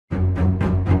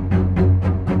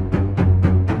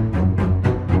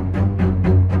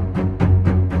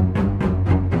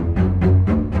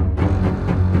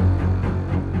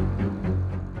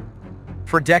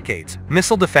For decades,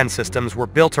 missile defense systems were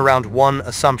built around one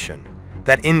assumption: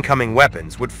 that incoming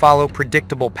weapons would follow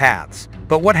predictable paths.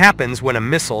 But what happens when a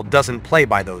missile doesn't play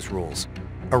by those rules?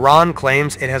 Iran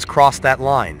claims it has crossed that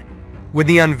line. With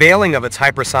the unveiling of its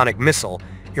hypersonic missile,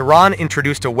 Iran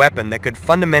introduced a weapon that could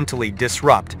fundamentally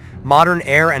disrupt modern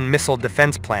air and missile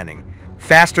defense planning.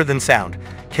 Faster than sound,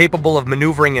 capable of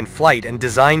maneuvering in flight and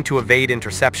designed to evade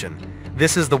interception.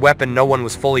 This is the weapon no one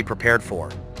was fully prepared for.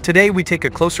 Today we take a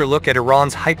closer look at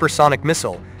Iran's hypersonic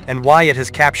missile and why it has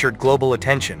captured global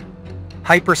attention.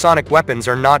 Hypersonic weapons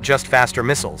are not just faster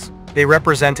missiles. They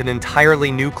represent an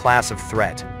entirely new class of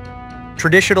threat.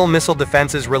 Traditional missile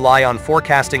defenses rely on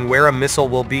forecasting where a missile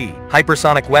will be.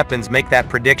 Hypersonic weapons make that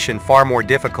prediction far more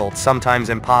difficult,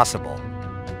 sometimes impossible.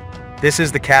 This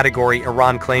is the category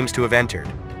Iran claims to have entered.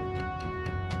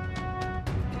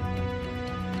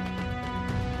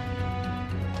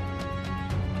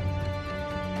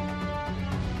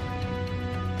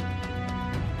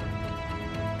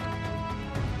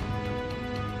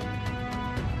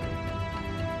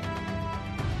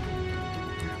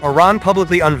 Iran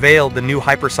publicly unveiled the new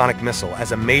hypersonic missile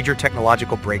as a major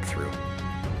technological breakthrough.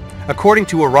 According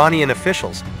to Iranian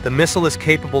officials, the missile is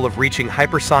capable of reaching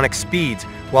hypersonic speeds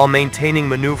while maintaining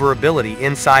maneuverability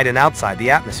inside and outside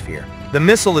the atmosphere. The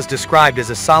missile is described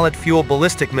as a solid-fuel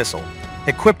ballistic missile,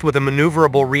 equipped with a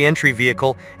maneuverable re-entry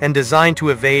vehicle and designed to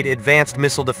evade advanced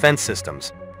missile defense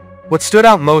systems. What stood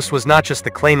out most was not just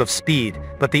the claim of speed,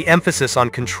 but the emphasis on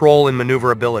control and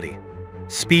maneuverability.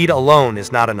 Speed alone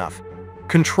is not enough.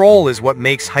 Control is what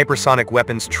makes hypersonic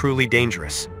weapons truly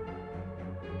dangerous.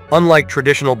 Unlike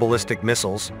traditional ballistic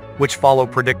missiles, which follow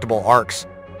predictable arcs,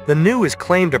 the new is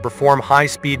claimed to perform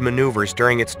high-speed maneuvers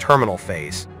during its terminal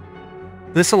phase.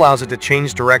 This allows it to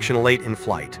change direction late in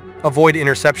flight, avoid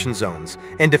interception zones,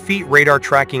 and defeat radar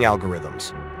tracking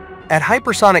algorithms. At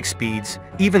hypersonic speeds,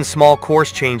 even small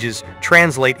course changes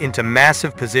translate into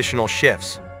massive positional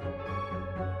shifts.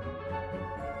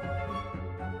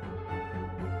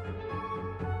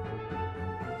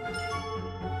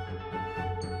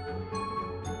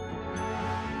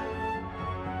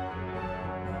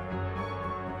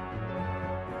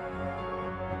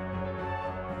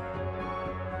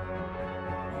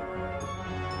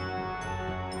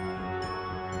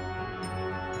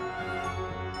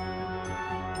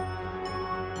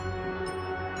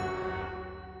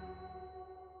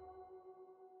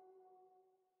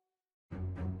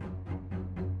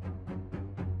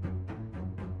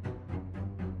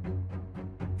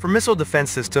 For missile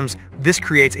defense systems, this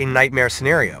creates a nightmare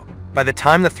scenario. By the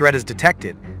time the threat is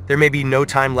detected, there may be no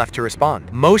time left to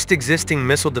respond. Most existing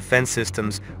missile defense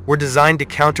systems were designed to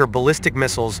counter ballistic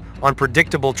missiles on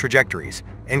predictable trajectories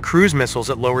and cruise missiles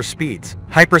at lower speeds.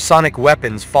 Hypersonic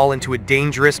weapons fall into a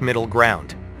dangerous middle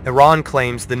ground. Iran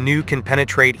claims the new can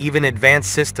penetrate even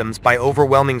advanced systems by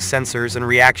overwhelming sensors and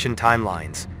reaction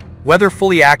timelines. Whether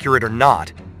fully accurate or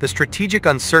not, the strategic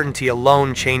uncertainty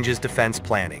alone changes defense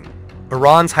planning.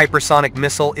 Iran's hypersonic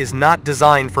missile is not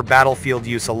designed for battlefield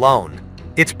use alone.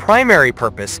 Its primary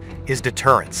purpose is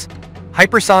deterrence.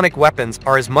 Hypersonic weapons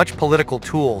are as much political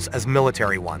tools as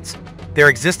military ones. Their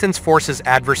existence forces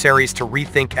adversaries to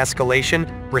rethink escalation,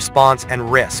 response,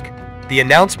 and risk. The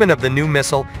announcement of the new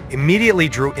missile immediately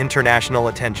drew international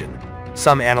attention.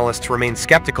 Some analysts remain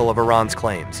skeptical of Iran's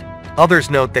claims. Others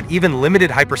note that even limited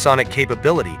hypersonic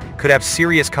capability could have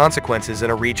serious consequences in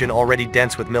a region already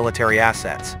dense with military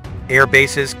assets. Air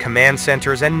bases, command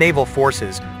centers, and naval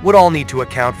forces would all need to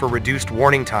account for reduced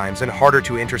warning times and harder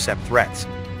to intercept threats.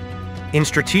 In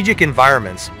strategic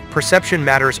environments, perception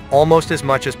matters almost as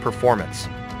much as performance.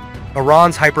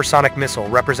 Iran's hypersonic missile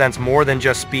represents more than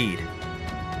just speed.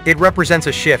 It represents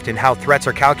a shift in how threats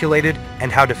are calculated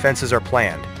and how defenses are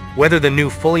planned. Whether the new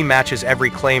fully matches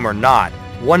every claim or not,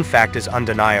 one fact is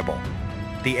undeniable.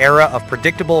 The era of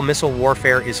predictable missile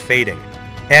warfare is fading.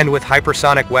 And with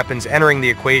hypersonic weapons entering the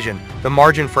equation, the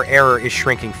margin for error is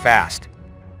shrinking fast.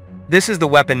 This is the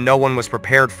weapon no one was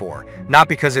prepared for, not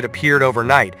because it appeared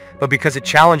overnight, but because it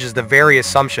challenges the very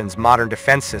assumptions modern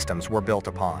defense systems were built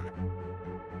upon.